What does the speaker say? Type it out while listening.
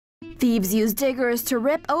Thieves use diggers to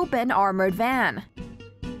rip open armored van.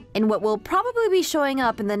 In what will probably be showing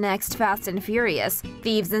up in the next Fast and Furious,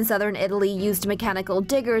 thieves in southern Italy used mechanical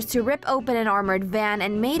diggers to rip open an armored van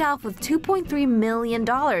and made off with $2.3 million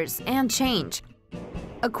and change.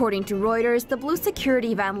 According to Reuters, the blue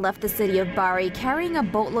security van left the city of Bari carrying a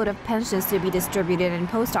boatload of pensions to be distributed in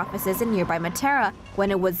post offices in nearby Matera when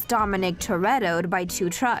it was Toretto'd by 2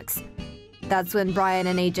 trucks. That's when Brian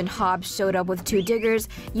and Agent Hobbs showed up with 2 diggers,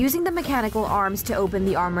 using the mechanical arms to open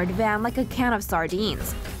the armored van like a can of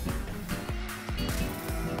sardines.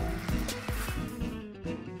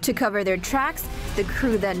 To cover their tracks, the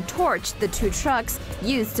crew then torched the 2 trucks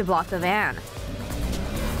used to block the van.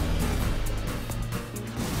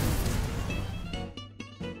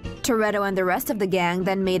 Toretto and the rest of the gang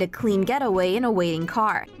then made a clean getaway in a waiting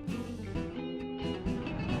car.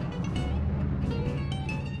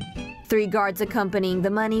 3 guards accompanying the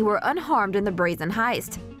money were unharmed in the brazen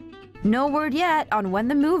heist. No word yet on when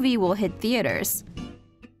the movie will hit theaters.